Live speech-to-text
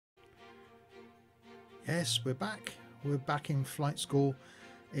Yes, we're back. We're back in flight school.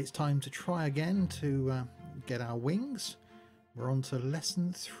 It's time to try again to get our wings. We're on to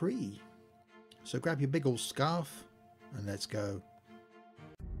lesson 3. So grab your big old scarf and let's go.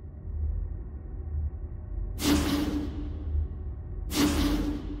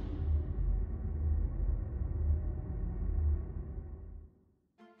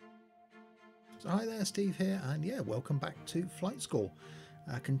 So hi there, Steve here, and yeah, welcome back to flight school.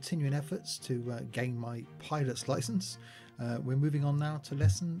 Continuing efforts to gain my pilot's license. We're moving on now to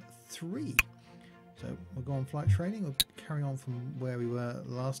lesson 3. So we'll go on flight training. We'll carry on from where we were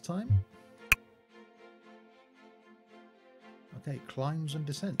last time. Okay, climbs and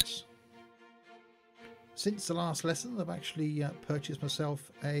descents. Since the last lesson, I've actually purchased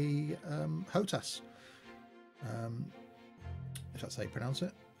myself a HOTAS, if that's how you pronounce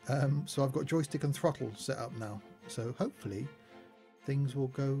it. So I've got joystick and throttle set up now. So hopefully things will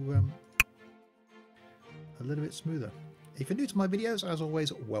go a little bit smoother. If you're new to my videos, as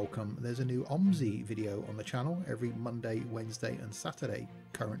always, welcome. There's a new OMSI video on the channel every Monday, Wednesday and Saturday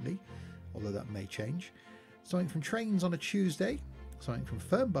currently, although that may change. Something from trains on a Tuesday, something from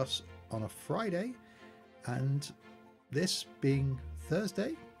Fernbus on a Friday, and this being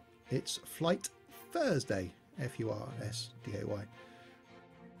Thursday, it's Flight Thursday, F-U-R-S-D-A-Y,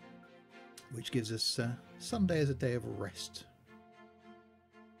 which gives us Sunday as a day of rest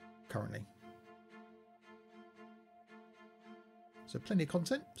currently. So plenty of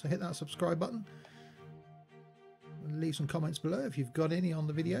content, so hit that subscribe button and leave some comments below if you've got any on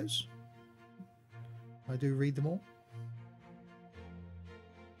the videos. I do read them all.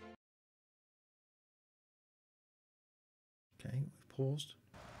 Okay, we've paused.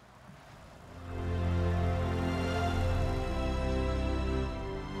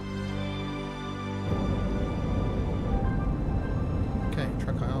 Okay,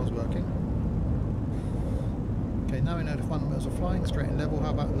 track IR is working. Okay, now we know the fundamentals of flying, straight and level.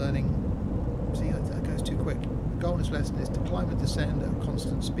 How about learning? See, that goes too quick. The goal in this lesson is to climb and descend at a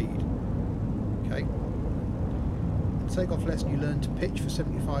constant speed. Okay. In the takeoff lesson, you learn to pitch for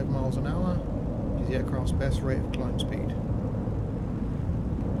 75 miles an hour, which is the aircraft's best rate of climb speed.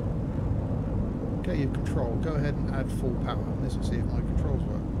 Okay, you have control. Go ahead and add full power. This will see if my controls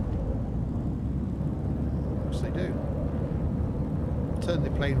work. Yes, they do. Turn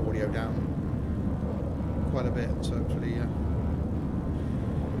the plane audio down quite a bit, so hopefully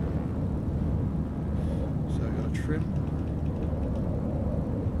so we've got a trim.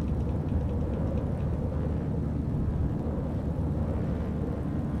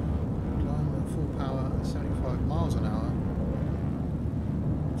 Climb at full power at 75 miles an hour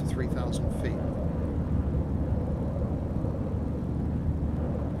to 3,000 feet.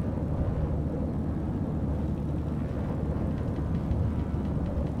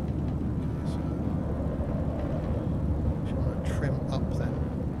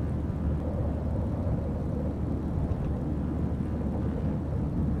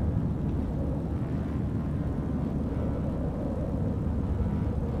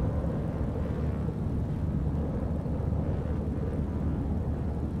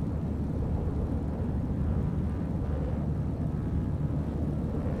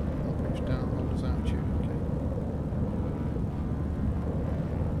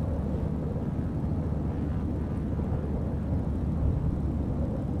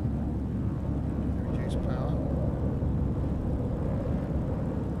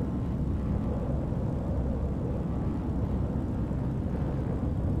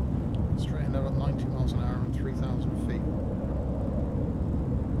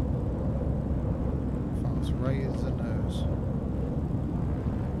 Raise the nose.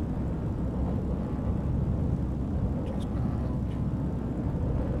 Reduce power knowledge.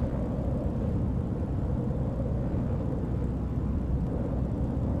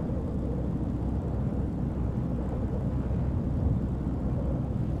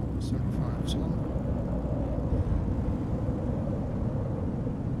 $75 on.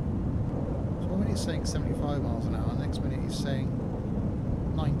 So one minute he's saying 75 miles an hour, next minute he's saying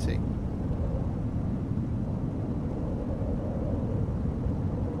 90.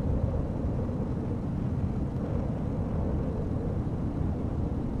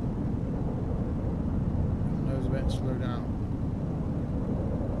 Slow down.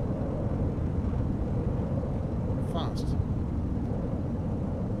 Fast.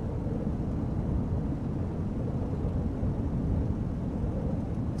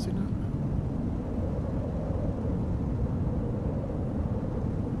 See now?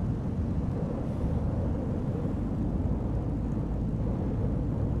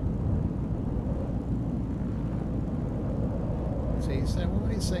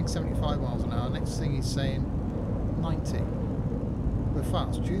 minute it's saying 75 miles an hour, next thing he's saying 90. We're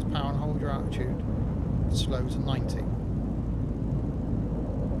fast. Choose power and hold your attitude. Slow to 90.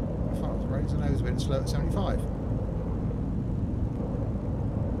 We're fast. Raise the nose a bit, slow at 75.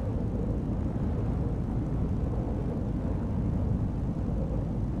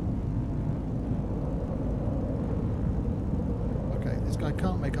 Okay, this guy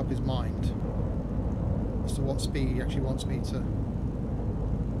can't make up his mind as to what speed he actually wants me to.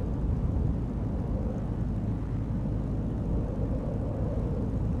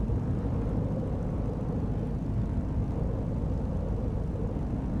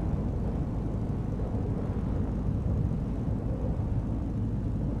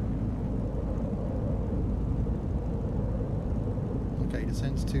 Okay,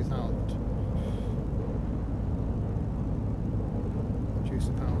 descends 2000. Reduce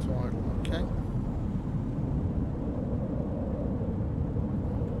the power to idle. Okay.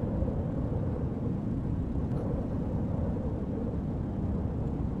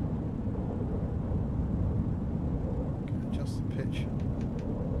 Adjust the pitch.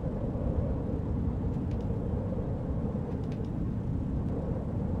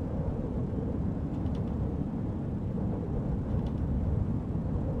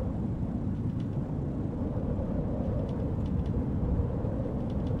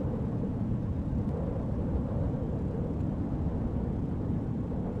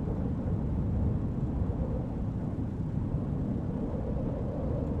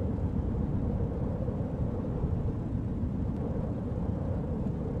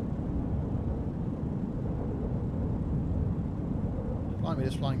 Blimey,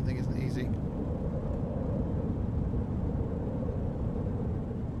 this flying thing isn't easy.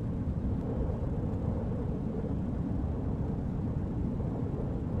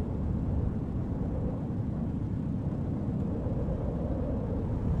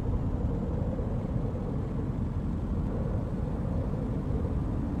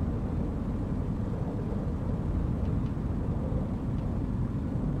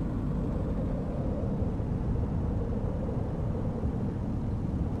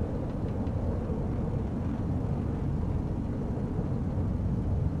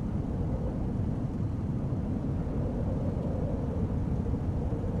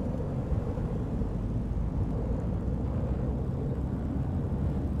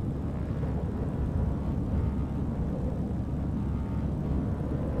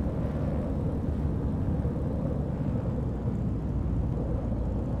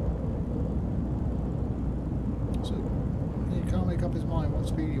 So he can't make up his mind what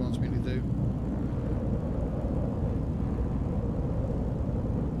speed he wants me to do.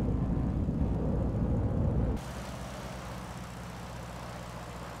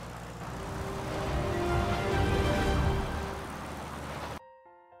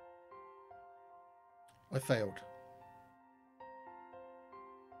 I failed.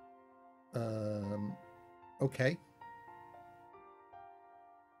 Okay.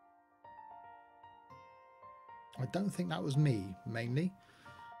 I don't think that was me, mainly.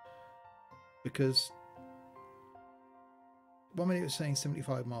 Because 1 minute it was saying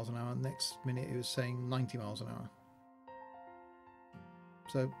 75 miles an hour, next minute it was saying 90 miles an hour.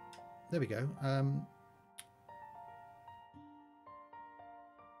 So, there we go.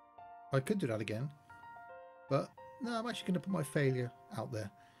 I could do that again. But, no, I'm actually going to put my failure out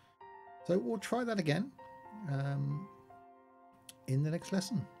there. So, we'll try that again. In the next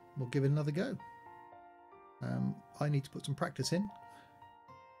lesson. We'll give it another go. I need to put some practice in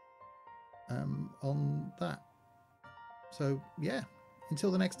on that. So yeah, until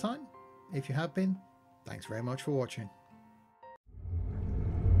the next time, if you have been, thanks very much for watching.